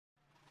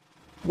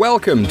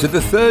Welcome to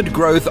the Third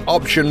Growth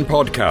Option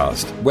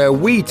podcast, where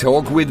we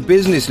talk with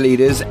business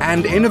leaders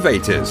and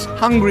innovators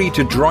hungry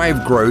to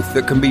drive growth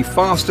that can be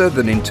faster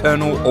than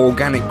internal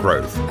organic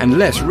growth and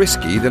less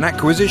risky than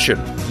acquisition.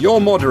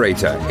 Your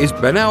moderator is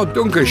Benau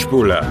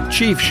Dunkerspuler,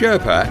 Chief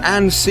Sherpa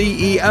and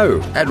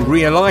CEO at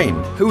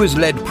Realign, who has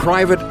led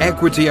private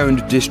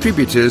equity-owned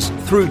distributors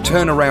through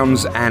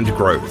turnarounds and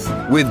growth.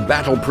 With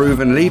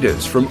battle-proven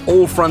leaders from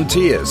all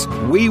frontiers,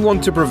 we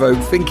want to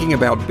provoke thinking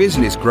about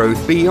business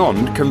growth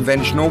beyond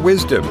conventional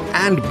wisdom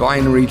and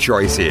binary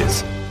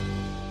choices.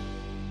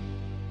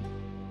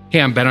 Hey,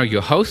 I'm Benno,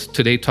 your host.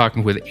 Today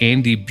talking with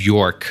Andy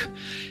Bjork,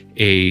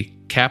 a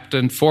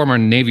captain, former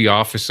Navy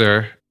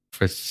officer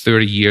for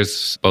 30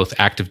 years, both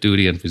active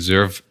duty and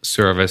reserve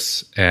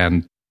service,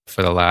 and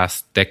for the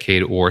last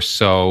decade or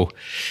so,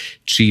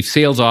 chief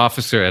sales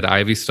officer at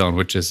Ivystone,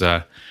 which is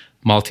a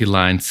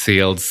multiline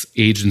sales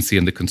agency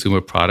in the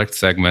consumer product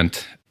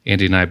segment.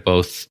 Andy and I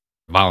both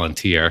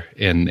volunteer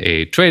in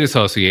a trade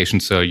association,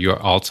 so you're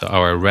also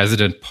our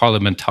resident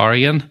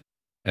parliamentarian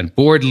and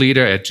board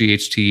leader at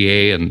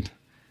GHTA, and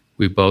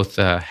we both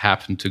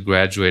happened to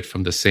graduate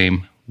from the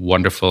same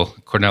wonderful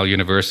Cornell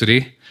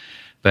University,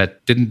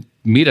 but didn't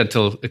meet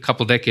until a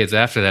couple decades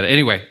after that.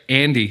 Anyway,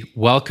 Andy,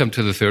 welcome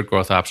to the Third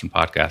Growth Option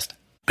podcast.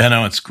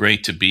 Benno, it's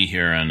great to be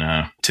here,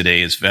 and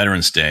today is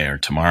Veterans Day, or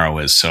tomorrow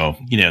is, so,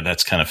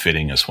 that's kind of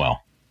fitting as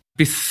well.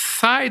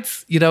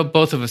 Besides,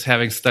 both of us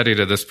having studied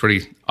at this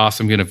pretty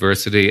awesome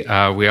university,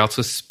 we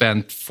also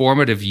spent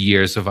formative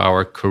years of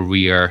our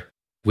career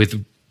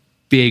with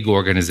big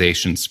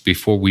organizations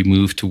before we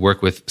moved to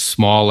work with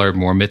smaller,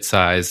 more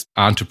mid-sized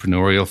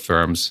entrepreneurial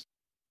firms.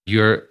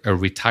 You're a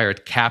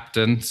retired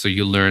captain, so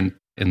you learned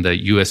in the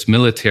U.S.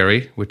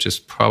 military, which is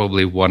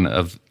probably one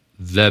of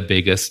the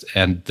biggest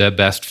and the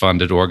best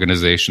funded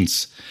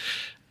organizations.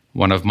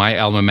 One of my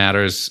alma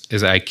maters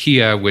is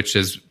IKEA, which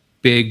is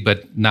big,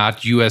 but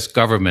not U.S.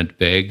 government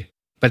big.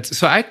 But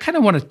so I kind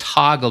of want to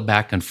toggle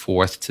back and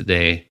forth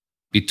today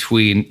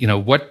between,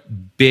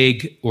 what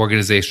big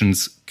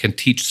organizations can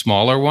teach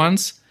smaller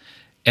ones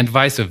and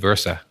vice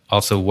versa.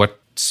 Also, what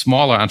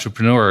smaller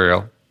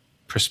entrepreneurial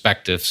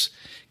perspectives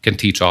can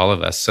teach all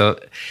of us. So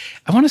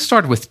I want to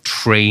start with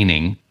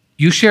training.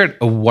 You shared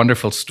a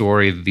wonderful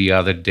story the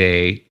other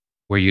day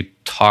where you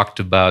talked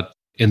about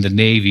in the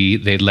Navy,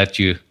 they let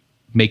you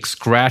make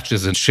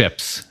scratches in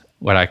ships,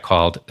 what I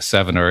called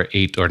 7 or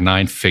 8 or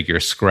 9 figure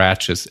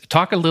scratches.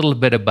 Talk a little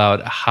bit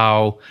about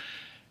how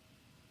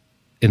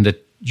in the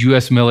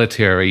U.S.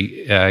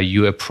 military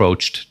you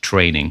approached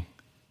training.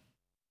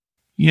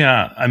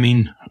 Yeah,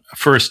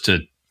 first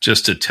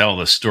to tell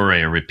the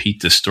story, or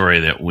repeat the story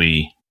that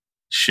we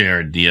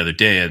shared the other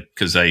day,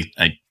 because I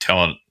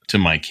tell it to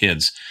my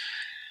kids.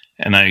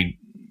 And I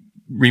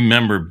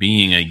remember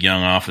being a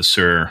young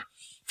officer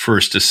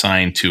first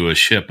assigned to a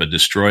ship, a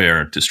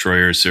destroyer.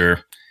 Destroyers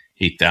are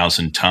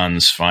 8,000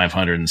 tons,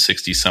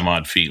 560 some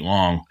odd feet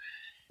long.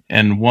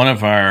 And one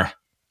of our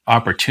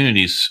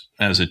opportunities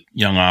as a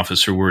young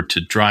officer were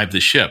to drive the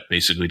ship,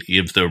 basically to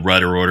give the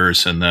rudder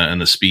orders and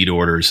the speed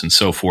orders and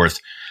so forth.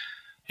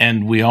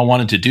 And we all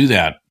wanted to do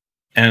that.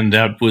 And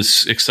that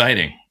was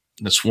exciting.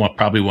 That's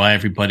probably why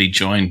everybody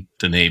joined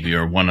the Navy,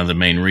 or one of the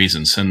main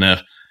reasons. And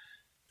the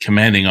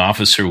commanding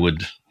officer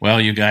would,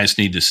 you guys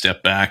need to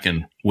step back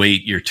and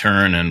wait your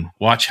turn and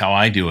watch how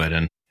I do it.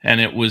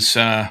 And it was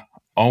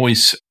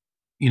always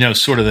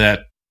sort of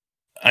that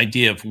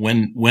idea of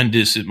when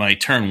is it my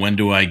turn? When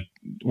do I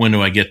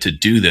get to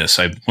do this?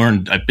 I've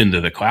been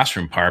to the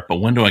classroom part, but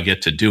when do I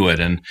get to do it?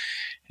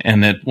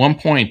 And at one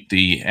point,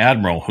 the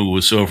admiral who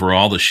was over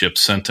all the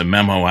ships sent a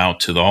memo out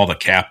to all the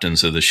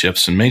captains of the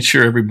ships and made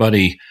sure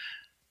everybody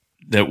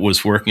that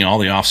was working, all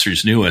the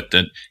officers knew it,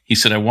 that he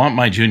said, I want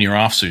my junior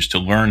officers to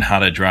learn how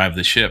to drive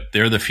the ship.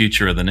 They're the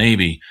future of the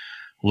Navy.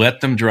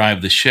 Let them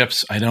drive the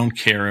ships. I don't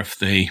care if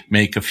they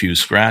make a few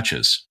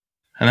scratches.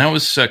 And that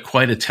was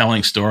quite a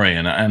telling story.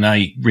 And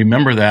I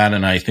remember that,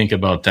 and I think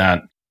about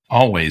that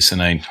always.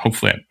 And I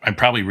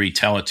probably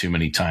retell it too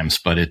many times,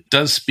 but it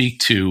does speak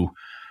to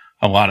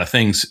a lot of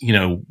things,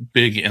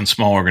 big and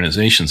small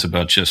organizations,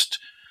 about just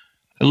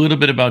a little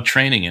bit about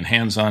training and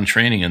hands-on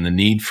training, and the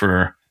need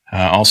for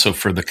also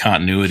for the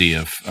continuity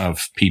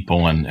of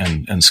people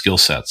and skill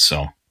sets.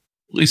 So at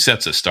least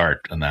that's a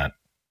start on that.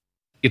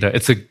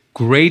 It's a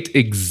great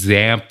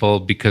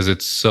example because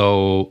it's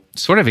so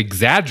sort of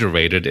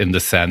exaggerated in the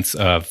sense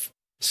of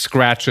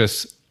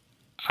scratches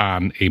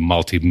on a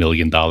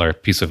multi-million-dollar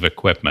piece of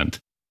equipment.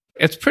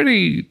 It's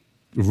pretty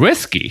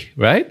risky,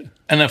 right?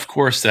 And of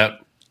course, that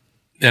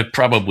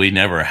probably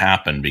never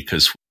happened,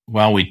 because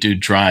while we do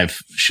drive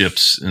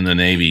ships in the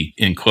Navy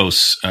in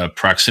close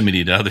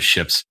proximity to other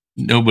ships,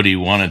 nobody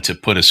wanted to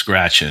put a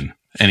scratch in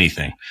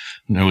anything.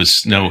 There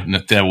was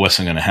that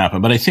wasn't going to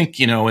happen. But I think,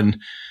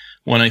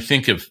 when I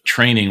think of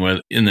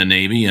training in the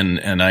Navy,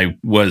 and I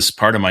was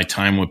part of my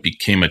time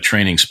became a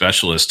training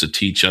specialist to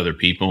teach other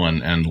people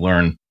and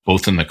learn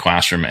both in the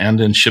classroom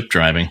and in ship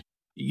driving.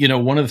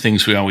 One of the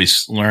things we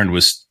always learned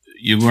was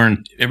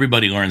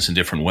everybody learns in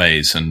different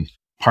ways. And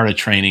part of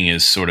training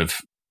is sort of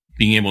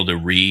being able to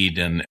read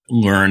and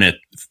learn it,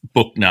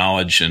 book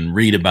knowledge and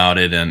read about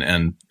it,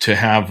 and to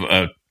have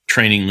a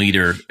training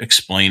leader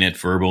explain it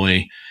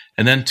verbally,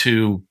 and then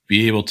to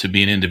be able to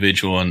be an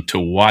individual and to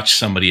watch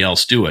somebody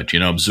else do it,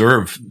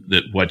 observe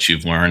that what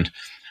you've learned.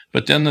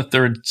 But then the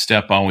third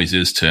step always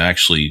is to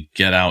actually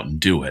get out and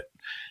do it,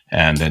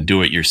 and then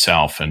do it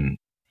yourself, and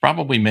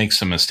probably make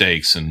some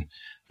mistakes.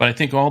 But I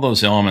think all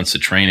those elements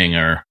of training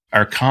are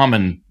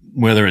common,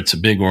 whether it's a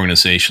big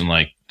organization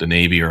like the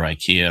Navy or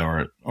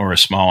IKEA or a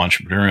small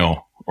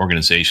entrepreneurial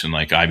organization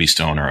like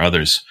Ivystone or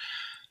others.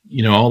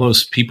 All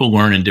those people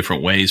learn in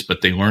different ways,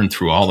 but they learn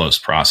through all those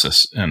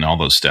process and all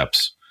those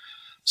steps.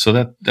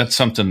 So that's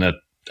something that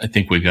I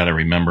think we've got to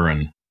remember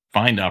and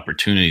find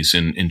opportunities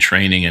in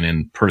training and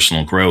in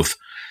personal growth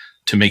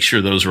to make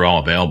sure those are all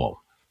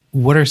available.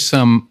 What are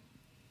some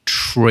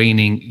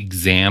training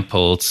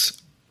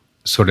examples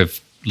sort of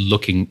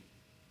looking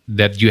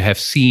that you have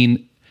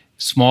seen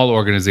small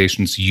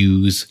organizations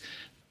use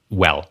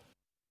well?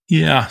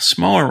 Yeah,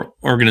 smaller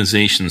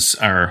organizations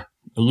are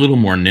a little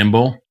more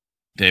nimble.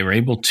 They were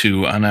able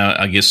to, and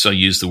I guess I'll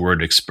use the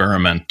word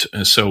experiment.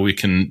 So we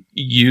can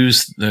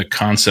use the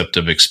concept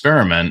of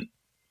experiment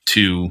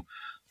to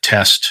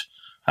test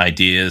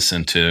ideas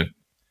and to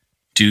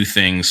do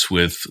things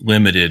with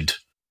limited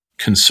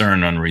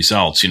concern on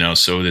results.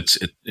 So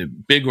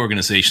big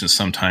organizations,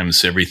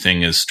 sometimes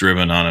everything is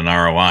driven on an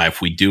ROI.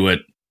 If we do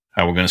it,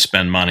 we're going to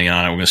spend money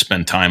on it. We're going to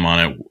spend time on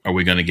it. Are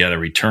we going to get a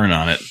return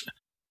on it?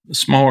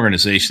 Small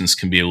organizations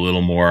can be a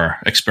little more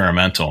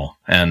experimental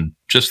and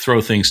just throw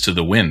things to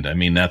the wind. I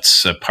mean,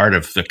 that's a part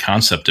of the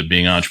concept of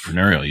being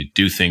entrepreneurial. You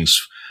do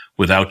things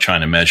without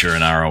trying to measure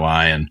an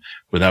ROI and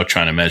without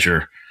trying to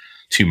measure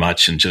too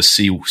much and just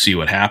see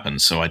what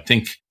happens. So I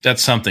think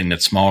that's something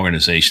that small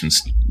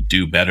organizations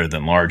do better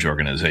than large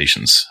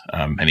organizations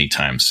many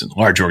times. In a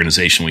large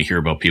organization, we hear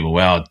about people,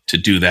 well, to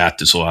do that,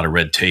 there's a lot of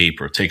red tape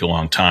or take a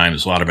long time.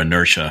 There's a lot of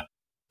inertia.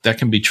 That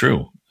can be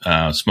true.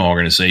 Small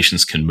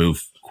organizations can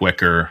move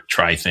quicker,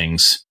 try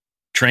things.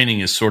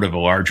 Training is sort of a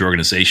large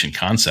organization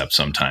concept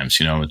sometimes.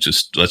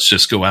 Let's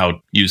just go out,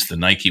 use the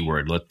Nike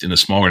word. In a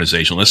small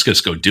organization, let's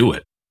just go do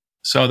it.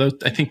 So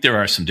I think there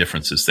are some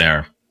differences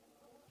there.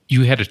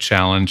 You had a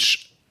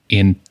challenge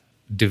in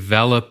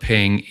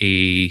developing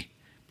a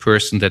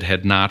person that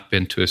had not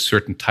been to a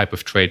certain type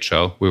of trade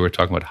show. We were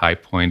talking about High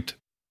Point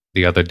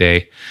the other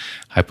day,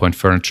 High Point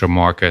Furniture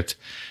Market.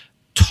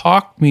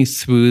 Talk me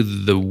through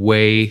the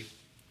way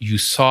you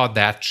saw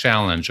that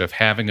challenge of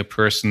having a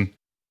person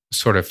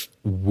sort of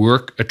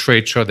work a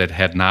trade show that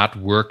had not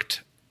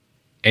worked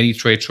any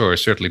trade show, or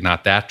certainly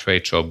not that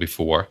trade show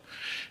before,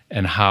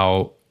 and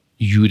how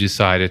you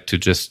decided to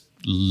just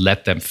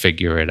let them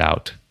figure it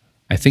out.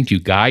 I think you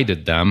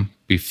guided them.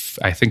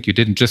 I think you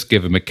didn't just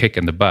give them a kick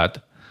in the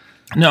butt.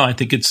 No, I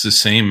think it's the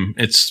same.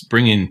 It's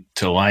bringing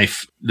to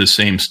life the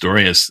same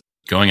story as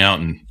going out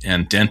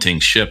and denting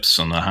ships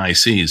on the high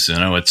seas.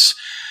 It's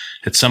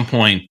at some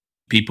point,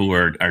 people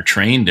are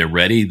trained, they're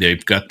ready,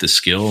 they've got the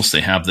skills, they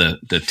have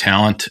the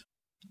talent,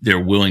 they're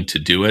willing to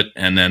do it,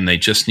 and then they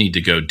just need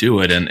to go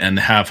do it and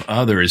have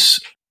others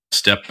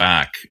step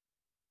back.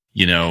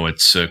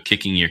 It's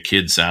kicking your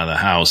kids out of the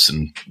house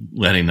and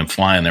letting them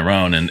fly on their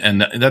own.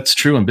 And that's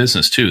true in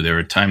business too. There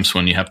are times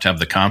when you have to have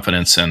the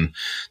confidence and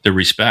the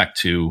respect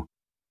to,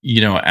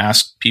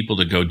 ask people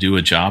to go do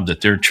a job that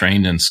they're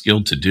trained and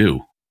skilled to do.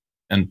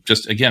 And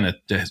just, again,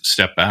 to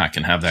step back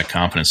and have that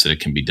confidence that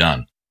it can be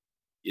done.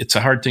 It's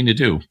a hard thing to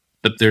do,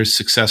 but there's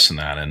success in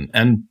that.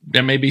 And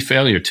there may be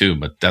failure too,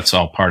 but that's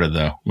all part of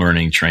the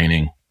learning,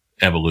 training,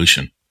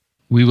 evolution.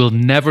 We will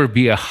never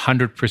be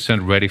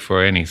 100% ready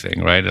for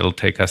anything, right? It'll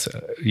take us,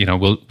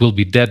 we'll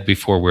be dead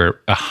before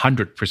we're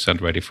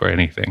 100% ready for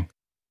anything.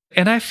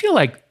 And I feel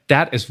like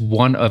that is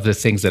one of the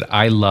things that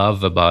I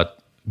love about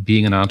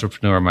being an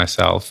entrepreneur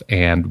myself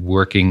and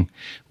working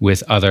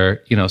with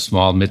other,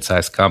 small,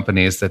 mid-sized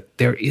companies, that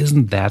there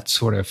isn't that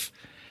sort of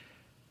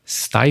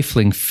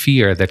stifling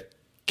fear that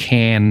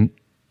can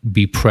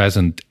be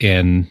present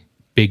in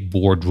big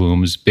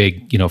boardrooms,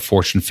 big,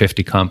 Fortune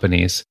 50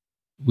 companies.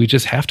 We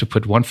just have to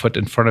put one foot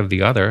in front of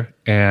the other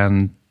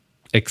and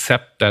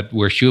accept that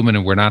we're human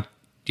and we're not,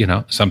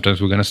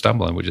 sometimes we're going to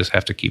stumble and we just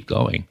have to keep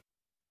going.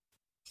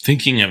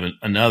 Thinking of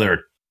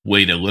another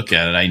way to look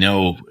at it, I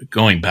know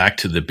going back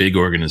to the big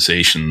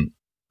organization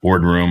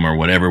boardroom or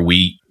whatever,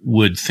 we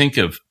would think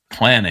of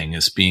planning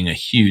as being a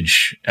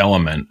huge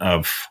element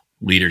of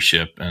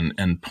leadership,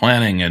 and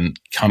planning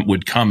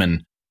would come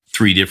in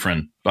three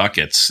different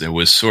buckets. There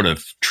was sort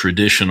of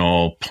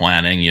traditional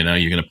planning, you're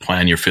going to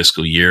plan your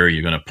fiscal year,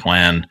 you're going to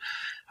plan,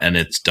 and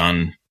it's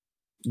done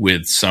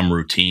with some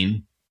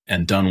routine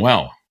and done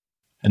well.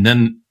 And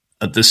then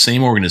the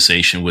same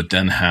organization would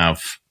then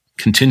have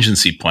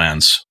contingency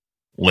plans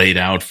laid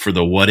out for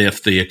the what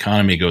if the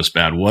economy goes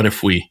bad? What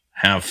if we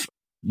have,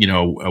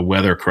 a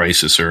weather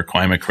crisis or a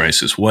climate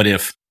crisis? What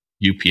if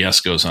UPS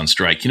goes on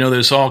strike?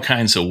 There's all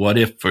kinds of what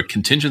if for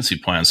contingency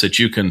plans that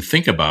you can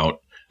think about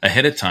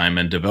ahead of time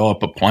and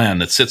develop a plan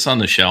that sits on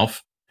the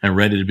shelf and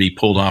ready to be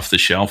pulled off the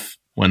shelf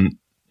when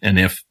and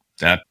if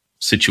that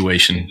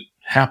situation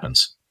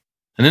happens.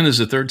 And then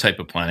there's a third type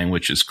of planning,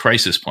 which is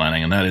crisis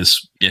planning. And that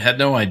is, you had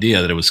no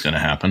idea that it was going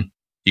to happen.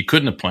 You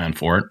couldn't have planned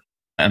for it.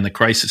 And the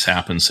crisis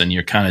happens and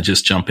you kind of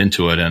just jump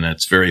into it and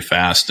it's very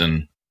fast.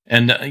 And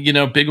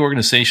big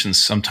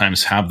organizations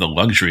sometimes have the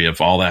luxury of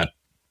all that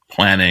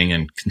planning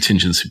and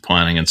contingency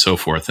planning and so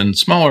forth. And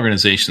small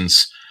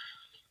organizations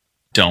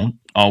don't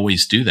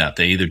always do that.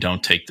 They either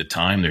don't take the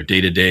time, their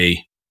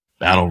day-to-day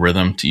battle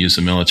rhythm, to use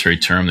a military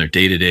term, their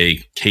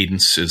day-to-day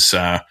cadence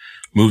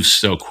moves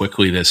so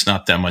quickly that it's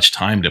not that much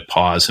time to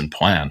pause and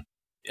plan.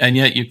 And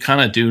yet you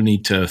kind of do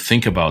need to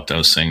think about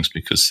those things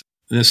because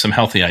there's some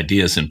healthy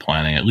ideas in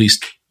planning, at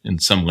least in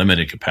some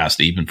limited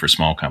capacity, even for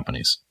small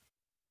companies.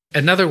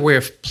 Another way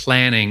of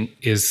planning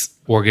is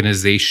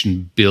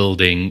organization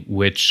building,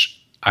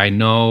 which I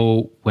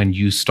know when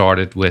you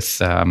started with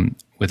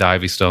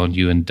Ivystone,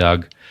 you and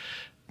Doug,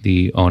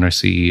 the owner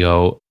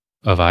CEO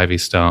of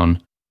Ivystone,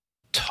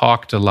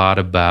 talked a lot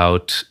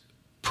about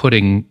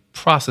putting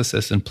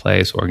processes in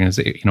place,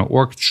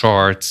 org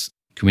charts,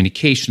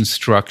 communication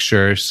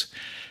structures.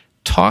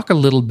 Talk a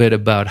little bit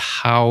about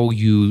how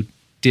you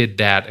did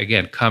that,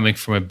 again, coming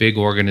from a big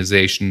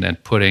organization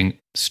and putting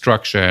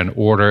structure and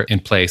order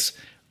in place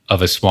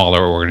of a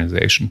smaller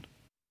organization.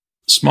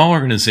 Small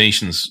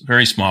organizations,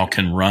 very small,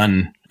 can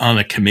run on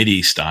a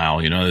committee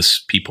style.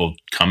 This people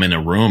come in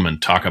a room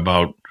and talk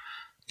about,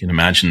 you can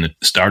imagine that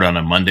start on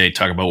a Monday,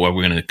 talk about what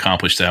we're going to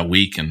accomplish that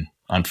week. And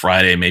on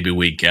Friday, maybe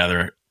we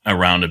gather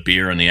around a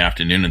beer in the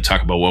afternoon and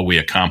talk about what we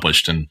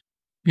accomplished. And,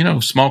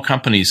 small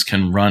companies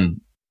can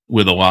run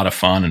with a lot of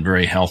fun and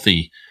very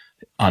healthy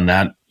on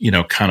that,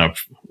 kind of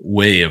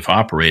way of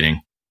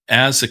operating.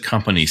 As the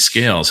company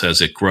scales,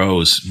 as it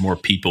grows, more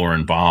people are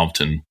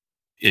involved, and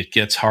it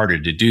gets harder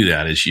to do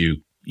that as you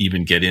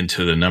even get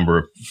into the number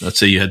of, let's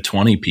say you had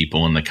 20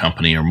 people in the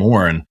company or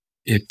more, and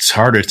it's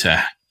harder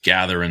to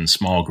gather in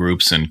small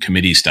groups and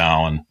committee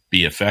style and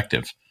be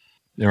effective.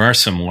 There are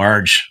some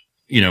large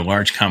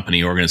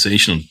company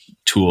organizational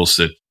tools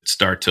that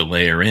start to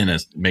layer in.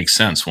 It makes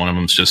sense. One of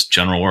them is just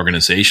general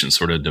organization,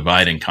 sort of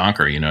divide and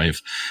conquer.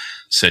 You've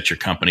set your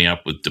company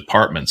up with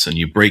departments and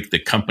you break the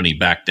company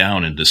back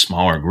down into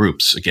smaller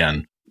groups.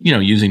 Again,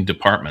 using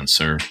departments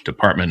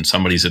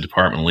somebody's a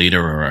department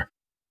leader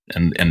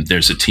and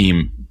there's a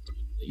team,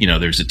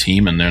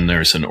 and then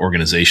there's an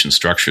organization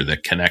structure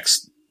that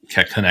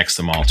connects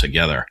them all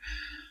together.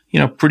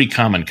 Pretty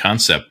common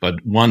concept, but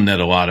one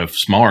that a lot of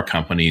smaller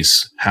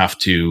companies have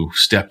to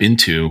step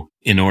into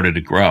in order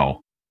to grow.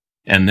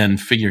 And then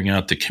figuring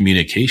out the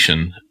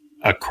communication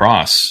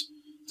across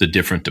the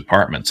different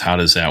departments. How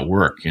does that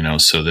work?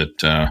 So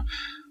that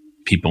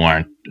people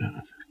aren't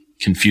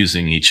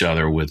confusing each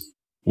other with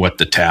what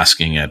the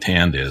tasking at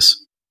hand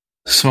is.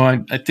 So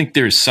I think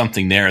there's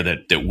something there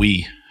that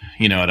we,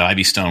 at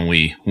Ivystone,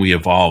 we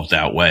evolved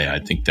that way. I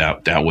think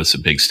that was a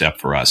big step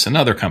for us and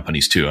other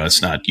companies too.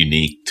 It's not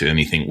unique to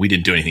anything. We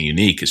didn't do anything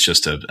unique. It's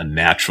just a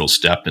natural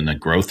step in the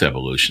growth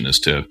evolution is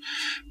to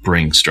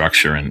bring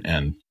structure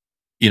and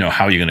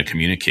how you're going to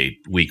communicate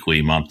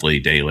weekly, monthly,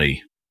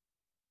 daily.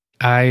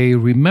 I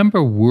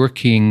remember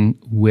working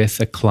with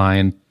a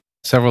client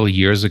several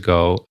years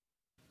ago.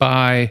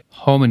 By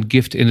home and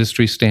gift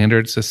industry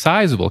standards, a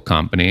sizable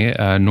company,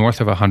 north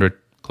of 100,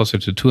 closer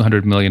to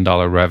 $200 million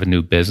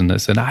revenue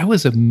business. And I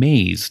was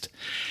amazed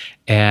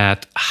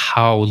at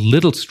how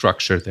little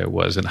structure there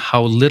was and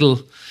how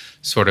little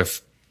sort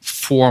of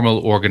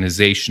formal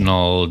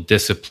organizational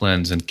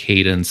disciplines and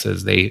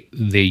cadences they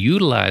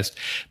utilized.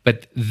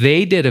 But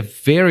they did a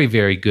very,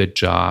 very good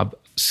job,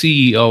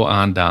 CEO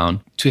on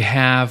down, to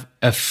have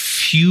a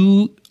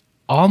few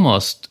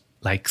almost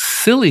like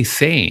silly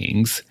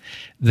sayings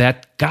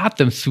that got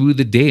them through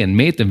the day and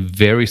made them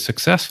very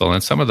successful.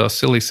 And some of those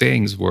silly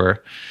sayings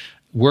were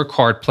work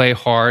hard, play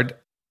hard.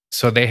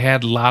 So they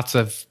had lots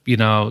of,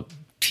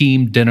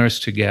 team dinners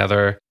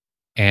together.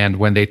 And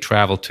when they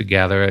traveled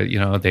together,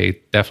 they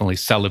definitely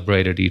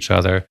celebrated each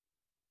other.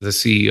 The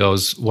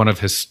CEO's, one of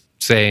his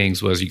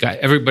sayings was,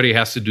 everybody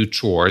has to do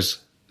chores.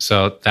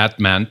 So that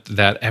meant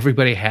that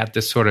everybody had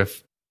this sort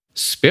of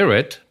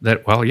spirit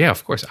that, well, yeah,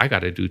 of course, I got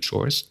to do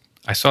chores.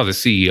 I saw the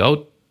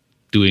CEO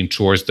doing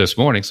chores this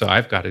morning, so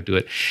I've got to do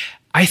it.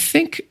 I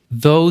think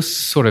those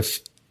sort of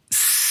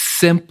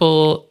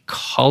simple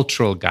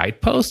cultural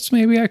guideposts,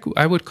 maybe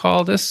I would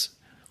call this,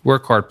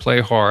 work hard,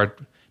 play hard,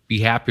 be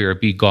happy or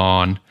be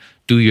gone,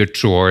 do your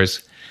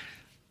chores,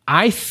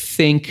 I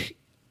think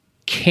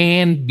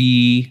can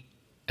be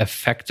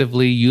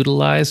effectively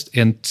utilized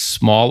in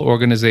small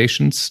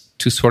organizations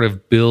to sort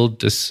of build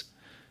this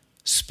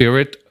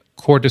spirit,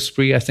 corps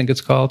d'esprit, I think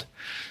it's called.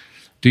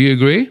 Do you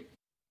agree?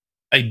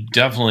 I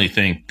definitely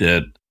think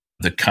that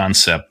the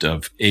concept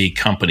of a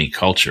company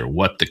culture,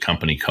 what the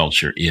company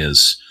culture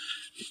is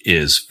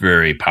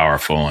very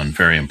powerful and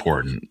very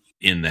important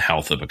in the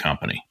health of a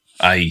company.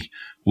 I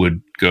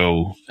would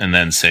go and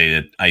then say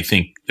that I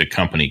think the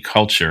company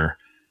culture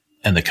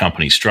and the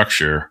company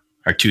structure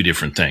are two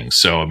different things.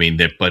 So,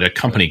 but a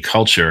company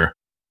culture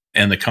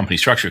and the company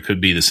structure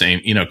could be the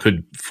same,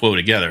 could flow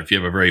together. If you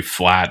have a very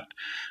flat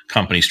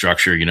company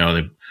structure,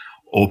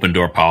 open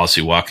door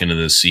policy, walk into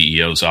the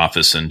CEO's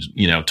office and,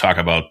 talk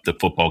about the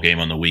football game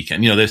on the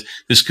weekend.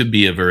 This could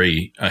be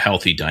a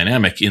healthy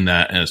dynamic in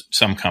that as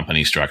some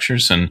company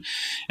structures and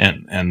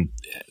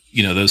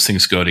those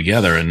things go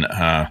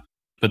together.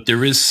 But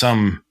there is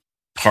some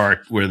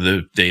part where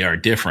they are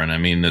different. I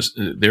mean,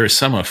 there are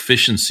some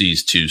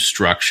efficiencies to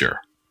structure.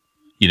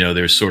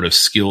 There's sort of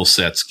skill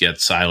sets get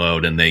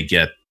siloed and they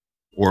get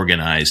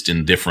organized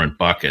in different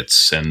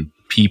buckets, and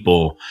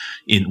people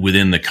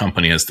within the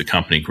company, as the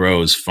company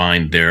grows,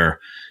 find their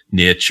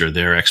niche or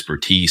their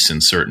expertise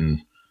in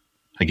certain,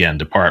 again,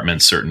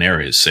 departments, certain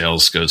areas.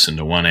 Sales goes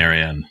into one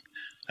area and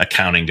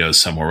accounting goes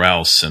somewhere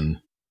else. And,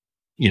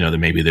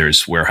 maybe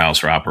there's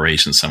warehouse or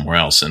operations somewhere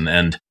else.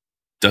 And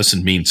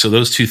doesn't mean, so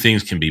those two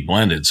things can be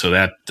blended so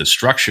that the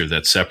structure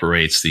that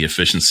separates the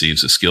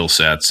efficiencies of skill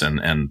sets and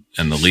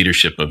the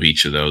leadership of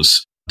each of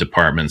those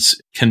departments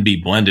can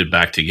be blended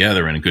back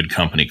together in a good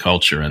company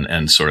culture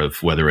and sort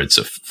of whether it's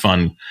a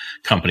fun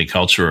company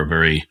culture or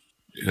very,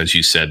 as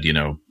you said,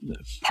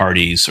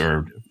 parties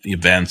or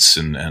events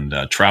and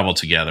travel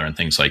together and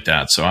things like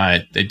that. So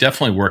they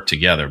definitely work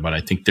together, but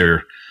I think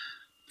they're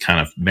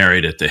kind of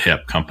married at the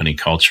hip, company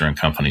culture and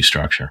company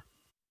structure.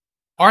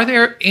 Are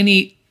there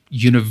any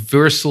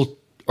universal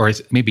or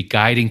maybe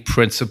guiding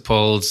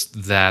principles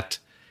that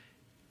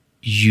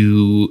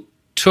you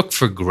took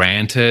for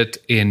granted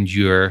in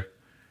your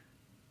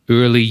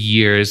early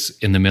years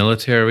in the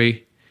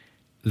military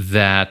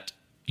that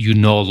you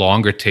no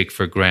longer take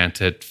for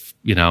granted,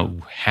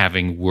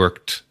 having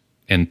worked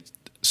in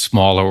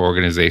smaller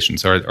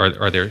organizations?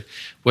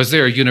 Was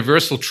there a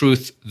universal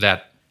truth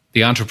that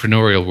the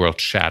entrepreneurial world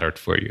shattered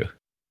for you?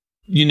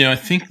 I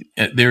think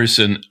there's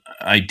an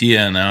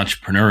idea in the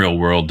entrepreneurial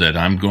world that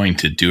I'm going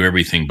to do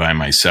everything by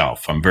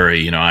myself. I'm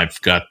very,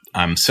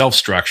 I'm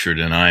self-structured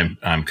and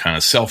I'm kind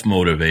of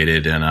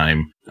self-motivated and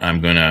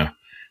I'm going to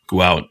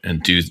go out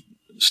and do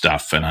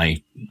stuff and I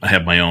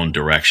have my own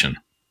direction.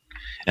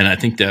 And I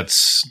think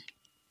that's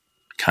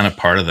kind of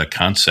part of the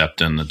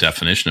concept and the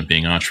definition of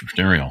being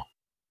entrepreneurial.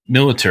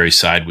 Military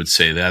side would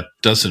say that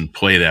doesn't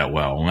play that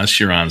well unless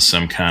you're on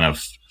some kind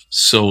of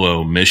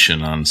solo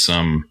mission on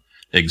some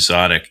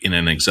in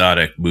an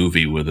exotic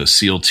movie with a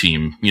SEAL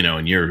team,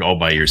 and you're all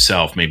by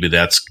yourself. Maybe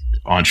that's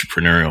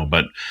entrepreneurial,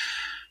 but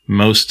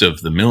most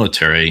of the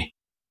military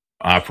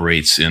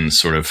operates in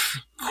sort of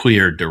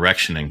clear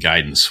direction and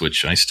guidance,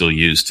 which I still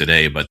use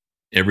today, but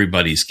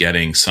everybody's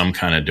getting some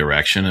kind of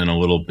direction, and a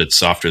little bit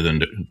softer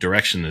than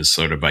direction is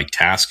sort of like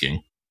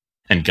tasking,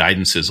 and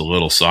guidance is a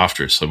little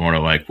softer. So more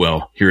like,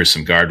 well, here are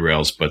some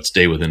guardrails, but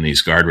stay within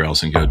these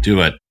guardrails and go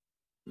do it.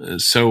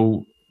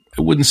 So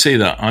I wouldn't say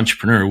the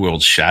entrepreneurial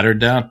world shattered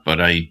that, but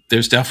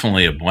there's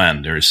definitely a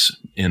blend. There's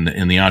in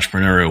the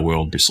entrepreneurial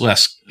world, there's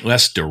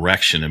less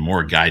direction and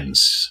more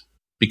guidance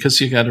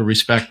because you got to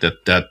respect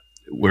that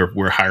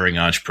we're hiring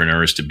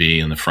entrepreneurs to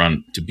be in the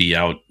front, to be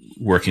out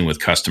working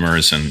with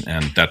customers,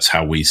 and that's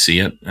how we see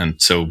it.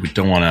 And so we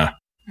don't want to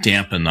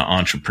dampen the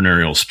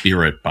entrepreneurial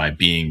spirit by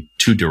being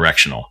too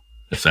directional,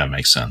 if that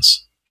makes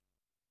sense.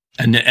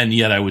 And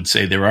yet I would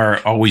say there are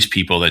always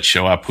people that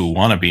show up who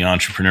want to be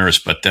entrepreneurs,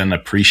 but then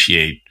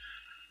appreciate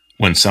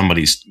when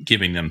somebody's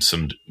giving them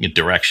some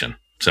direction.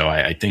 So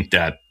I think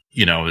that,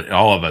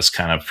 all of us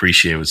kind of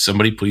appreciate it.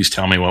 Somebody please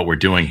tell me what we're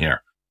doing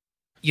here.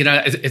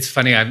 It's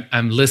funny.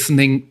 I'm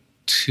listening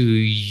to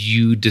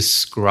you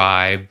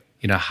describe,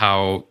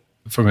 how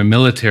from a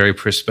military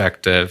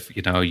perspective,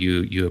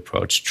 you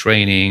approach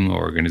training,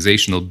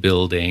 organizational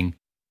building.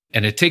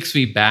 And it takes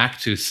me back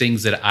to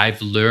things that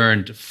I've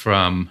learned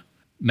from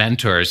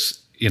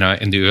mentors,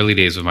 in the early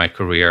days of my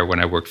career when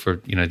I worked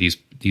for,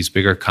 these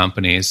bigger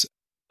companies.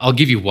 I'll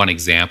give you one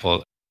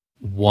example.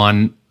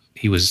 One,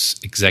 he was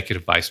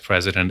executive vice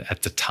president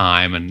at the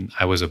time, and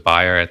I was a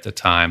buyer at the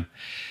time.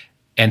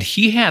 And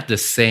he had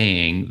this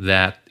saying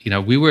that,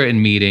 we were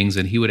in meetings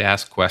and he would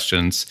ask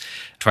questions,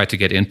 try to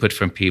get input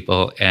from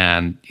people.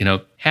 And,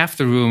 half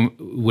the room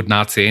would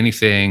not say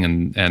anything.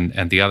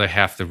 And the other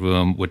half the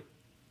room would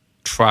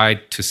try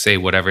to say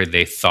whatever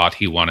they thought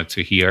he wanted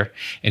to hear.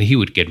 And he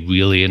would get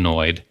really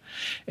annoyed.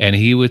 And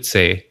he would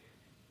say,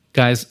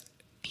 guys,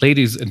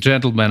 ladies and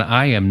gentlemen,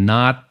 I am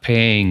not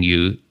paying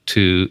you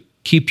to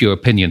keep your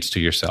opinions to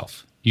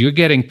yourself. You're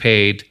getting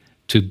paid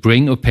to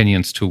bring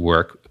opinions to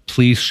work.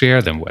 Please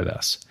share them with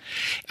us.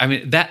 I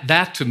mean,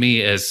 that to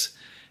me is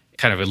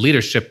kind of a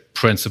leadership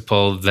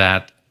principle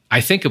that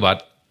I think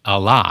about a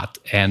lot.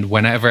 And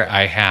whenever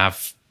I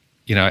have,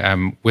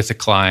 I'm with a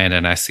client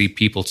and I see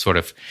people sort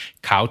of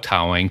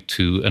kowtowing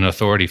to an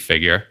authority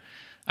figure,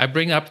 I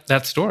bring up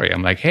that story.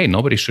 I'm like, hey,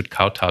 nobody should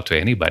kowtow to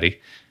anybody.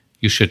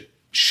 You should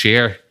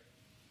share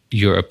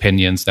your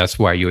opinions. That's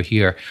why you're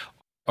here.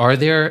 Are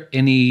there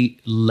any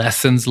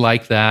lessons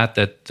like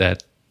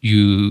that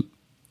you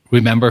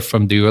remember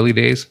from the early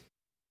days?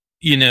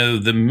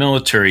 The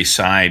military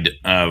side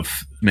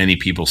of many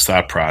people's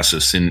thought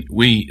process, and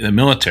the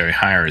military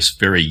hires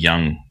very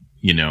young,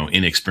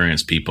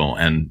 inexperienced people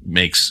and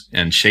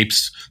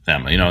shapes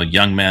them,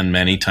 young men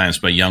many times,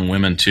 but young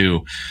women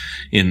too,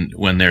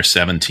 when they're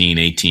 17,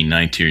 18,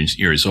 19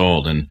 years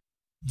old. And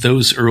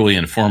those early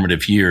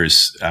informative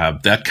years,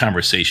 that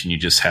conversation you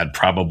just had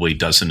probably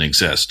doesn't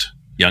exist.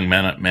 Young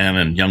men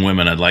and young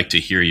women, I'd like to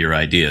hear your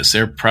ideas.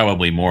 They're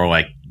probably more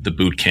like the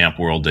boot camp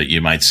world that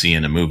you might see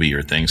in a movie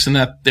or things. And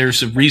that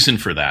there's a reason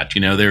for that.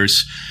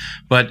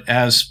 But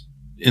as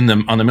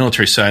on the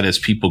military side, as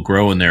people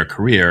grow in their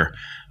career,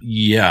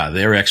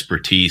 their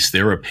expertise,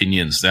 their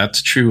opinions,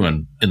 that's true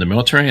in the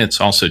military. It's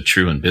also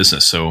true in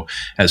business. So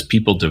as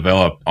people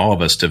develop, all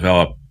of us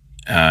develop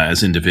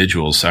as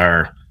individuals,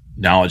 our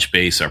knowledge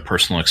base, our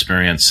personal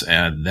experience,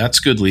 and that's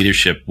good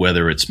leadership,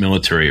 whether it's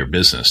military or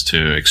business,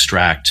 to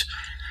extract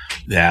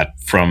that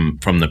from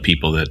the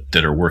people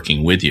that are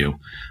working with you,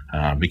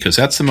 because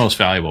that's the most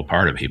valuable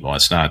part of people.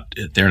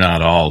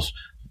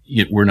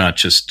 We're not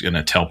just going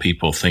to tell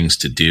people things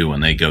to do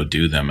and they go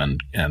do them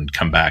and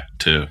come back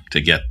to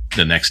get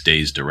the next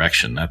day's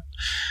direction. That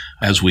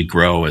as we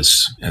grow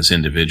as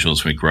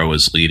individuals, we grow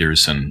as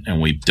leaders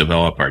and we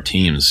develop our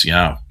teams.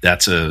 Yeah,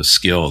 that's a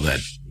skill that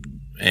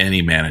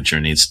any manager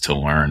needs to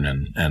learn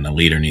and a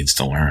leader needs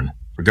to learn,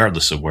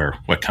 regardless of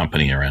what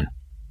company you're in.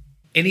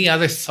 Any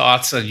other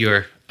thoughts on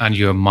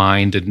your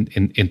mind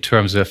in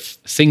terms of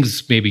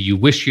things maybe you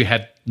wish you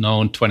had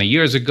known 20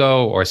 years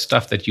ago, or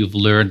stuff that you've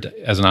learned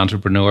as an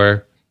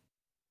entrepreneur?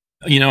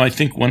 I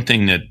think one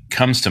thing that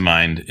comes to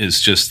mind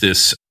is just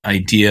this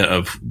idea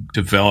of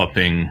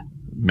developing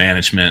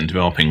management and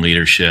developing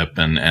leadership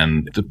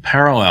and the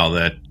parallel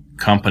that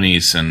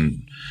companies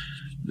and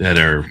that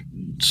are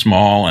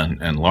small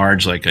and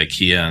large like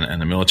IKEA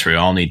and the military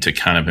all need to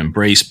kind of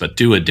embrace, but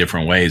do it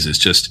different ways. Is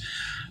just,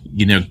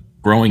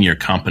 growing your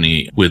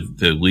company with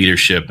the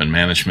leadership and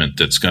management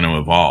that's going to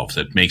evolve,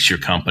 that makes your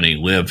company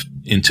live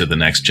into the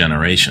next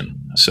generation.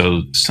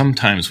 So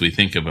sometimes we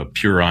think of a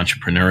pure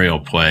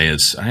entrepreneurial play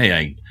as,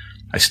 hey,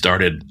 I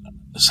started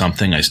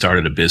something, I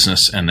started a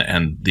business, and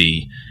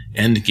the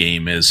end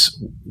game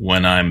is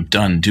when I'm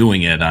done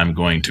doing it, I'm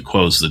going to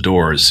close the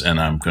doors and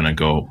I'm going to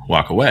go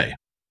walk away.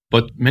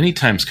 But many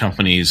times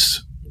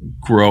companies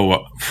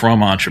grow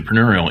from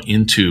entrepreneurial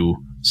into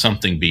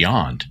something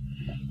beyond,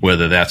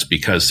 whether that's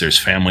because there's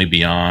family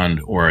beyond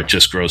or it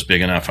just grows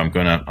big enough.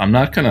 I'm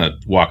not going to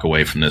walk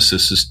away from this.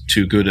 This is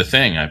too good a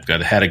thing.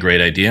 Had a great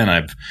idea and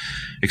I've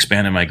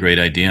expanded my great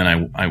idea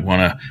and I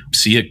want to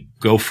see it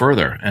go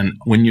further. And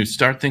when you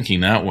start thinking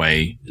that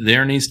way,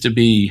 there needs to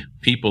be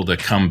people that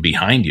come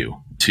behind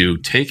you to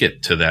take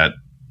it to that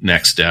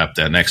next step,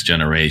 that next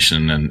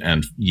generation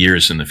and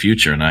years in the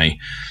future. And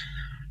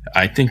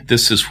I think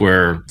this is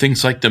where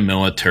things like the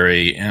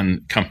military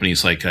and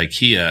companies like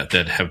IKEA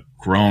that have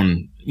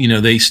grown,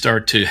 they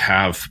start to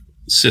have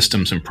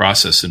systems and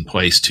process in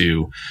place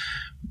to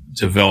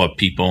develop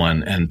people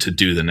and to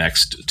do the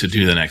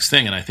next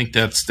thing. And I think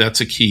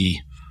that's a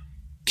key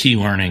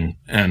learning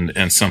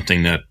and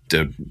something that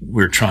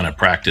we're trying to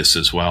practice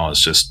as well,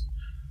 is just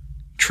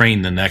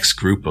train the next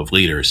group of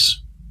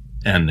leaders.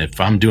 And if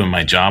I'm doing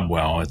my job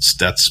well,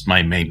 that's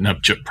my main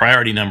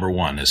priority. Number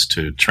one is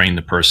to train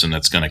the person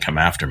that's going to come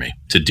after me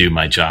to do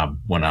my job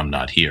when I'm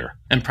not here,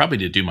 and probably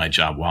to do my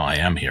job while I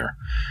am here.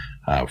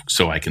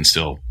 So I can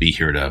still be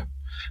here to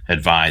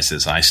advise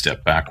as I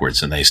step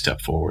backwards and they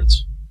step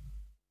forwards.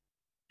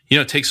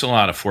 It takes a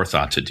lot of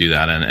forethought to do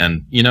that.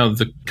 And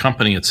the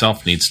company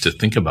itself needs to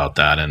think about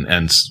that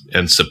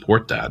and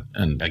support that.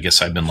 And I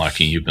guess I've been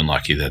lucky, you've been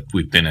lucky that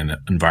we've been in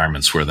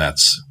environments where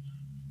that's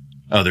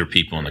other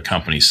people in the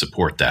company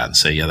support that and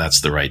say, yeah,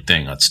 that's the right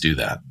thing. Let's do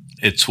that.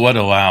 It's what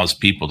allows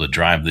people to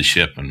drive the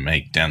ship and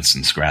make dents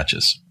and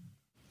scratches.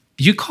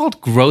 You called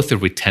growth a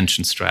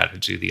retention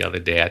strategy the other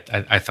day.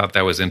 I thought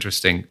that was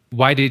interesting.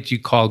 Why did you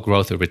call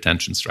growth a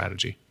retention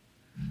strategy?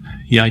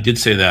 Yeah, I did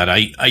say that.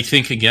 I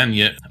think, again,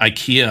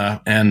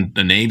 IKEA and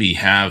the Navy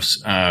have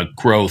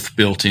growth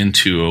built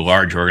into a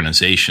large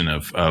organization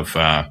of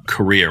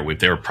career.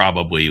 There's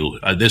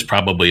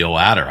probably a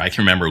ladder. I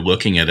can remember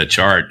looking at a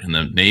chart in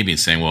the Navy and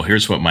saying, well,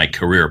 here's what my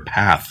career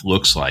path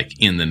looks like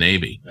in the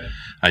Navy. Right.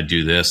 I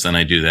do this, then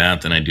I do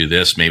that, then I do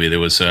this. Maybe there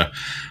was a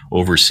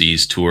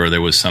overseas tour,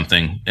 there was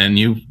something. And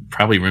you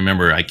probably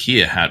remember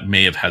IKEA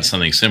may have had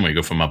something similar. You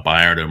go from a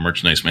buyer to a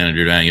merchandise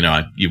manager, you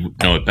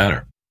know it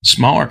better.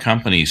 Smaller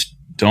companies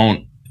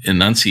don't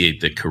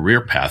enunciate the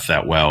career path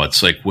that well.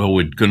 It's like, well,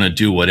 we're going to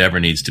do whatever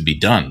needs to be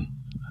done.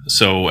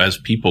 So as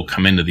people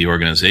come into the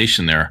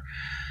organization, at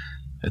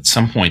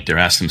some point they're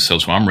asking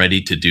themselves, well, I'm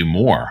ready to do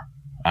more.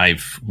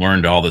 I've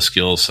learned all the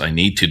skills I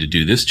need to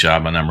do this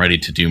job, and I'm ready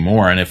to do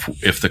more. And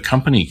if the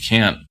company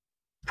can't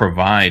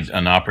provide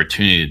an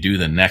opportunity to do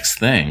the next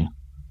thing,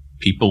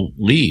 people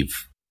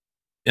leave.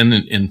 And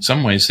in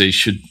some ways they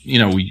should,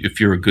 if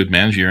you're a good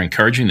manager, you're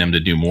encouraging them to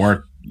do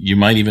more. You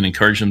might even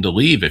encourage them to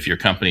leave if your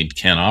company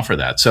can't offer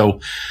that. So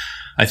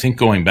I think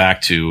going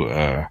back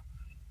to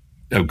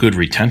a good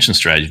retention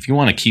strategy, if you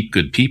want to keep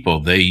good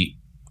people, they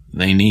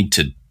need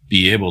to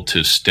be able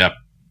to step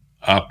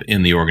up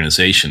in the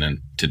organization and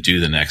to do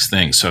the next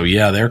thing. So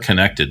yeah, they're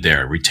connected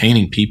there.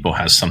 Retaining people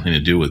has something to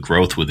do with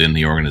growth within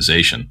the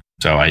organization.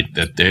 So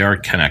that they are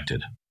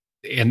connected.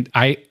 And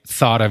I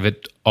thought of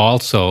it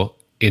also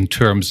in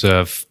terms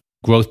of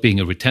growth being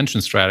a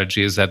retention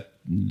strategy, is that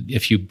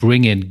if you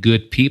bring in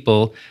good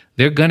people,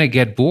 they're going to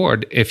get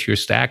bored if you're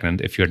stagnant,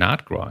 if you're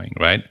not growing,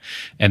 right?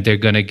 And they're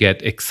going to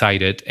get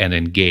excited and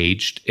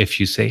engaged if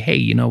you say, hey,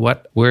 you know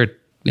what? We're,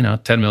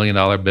 $10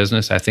 million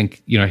business. I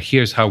think,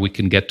 here's how we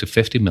can get to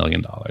 $50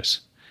 million.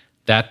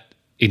 That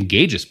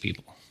engages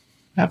people.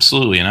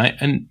 Absolutely.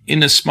 And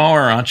in a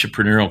smaller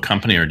entrepreneurial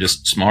company or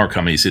just smaller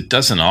companies, it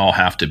doesn't all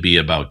have to be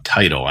about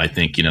title. I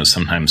think,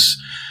 sometimes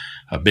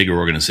a bigger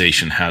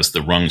organization has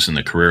the rungs in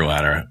the career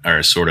ladder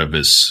are sort of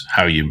as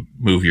how you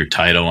move your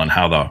title and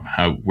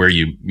where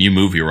you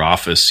move your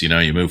office. You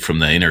move from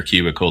the inner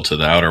cubicle to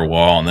the outer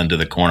wall and then to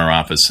the corner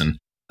office. And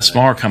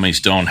smaller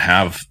companies don't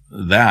have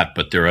that,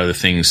 but there are other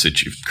things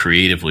that you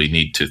creatively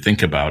need to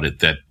think about it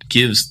that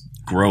gives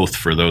growth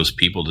for those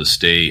people to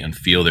stay and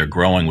feel they're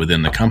growing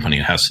within the company.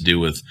 It has to do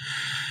with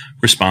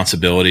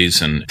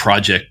responsibilities and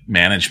project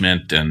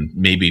management and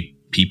maybe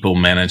people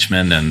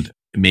management and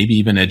maybe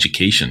even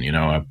education,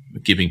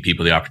 giving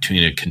people the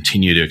opportunity to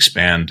continue to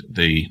expand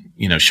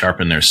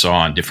sharpen their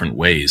saw in different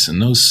ways.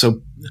 And those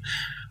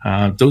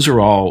are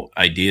all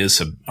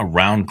ideas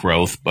around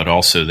growth, but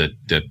also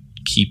that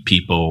keep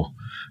people,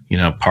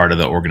 part of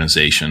the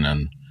organization.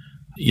 And,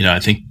 I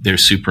think they're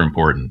super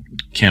important.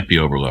 Can't be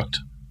overlooked.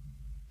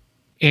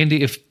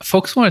 Andy, if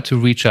folks wanted to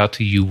reach out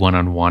to you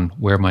one-on-one,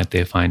 where might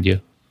they find you?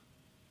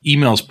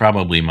 Email is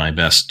probably my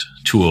best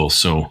tool.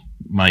 So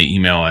my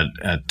email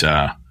at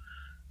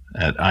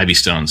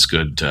Ivystone is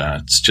good.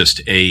 It's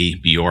just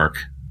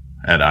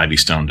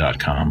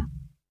Bjork@ivystone.com.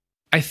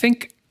 I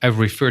think I've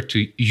referred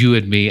to you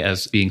and me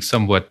as being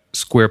somewhat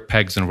square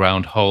pegs and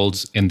round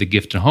holes in the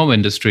gift and home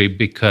industry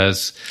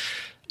because,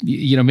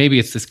 maybe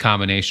it's this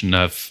combination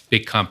of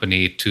big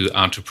company to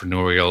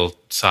entrepreneurial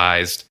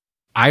sized.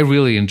 I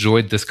really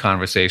enjoyed this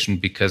conversation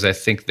because I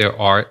think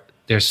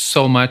there's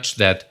so much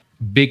that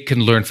big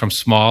can learn from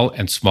small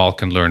and small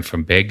can learn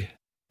from big.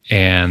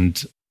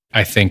 And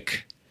I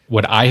think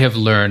what I have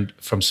learned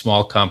from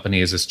small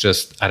companies is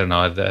just, I don't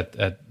know,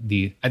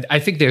 I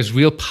think there's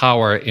real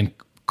power in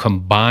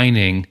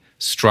combining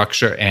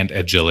structure and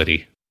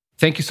agility.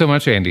 Thank you so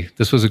much, Andy.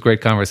 This was a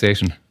great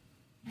conversation.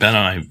 Ben,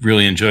 I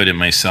really enjoyed it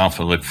myself.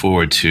 I look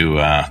forward to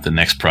the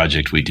next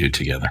project we do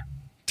together.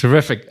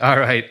 Terrific. All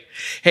right.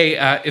 Hey,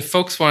 if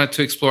folks wanted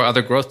to explore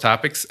other growth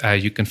topics,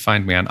 you can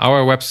find me on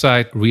our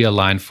website,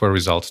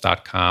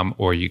 realignforresults.com,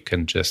 or you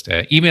can just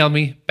email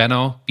me,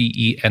 Benno,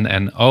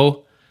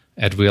 Benno,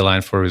 at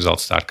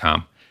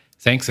realignforresults.com.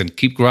 Thanks and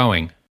keep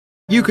growing.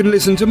 You can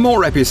listen to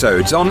more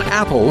episodes on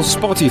Apple,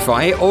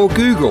 Spotify, or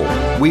Google.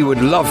 We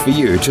would love for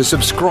you to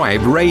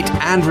subscribe, rate,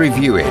 and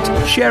review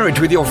it. Share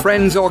it with your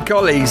friends or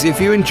colleagues if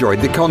you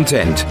enjoyed the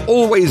content.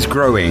 Always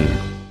growing.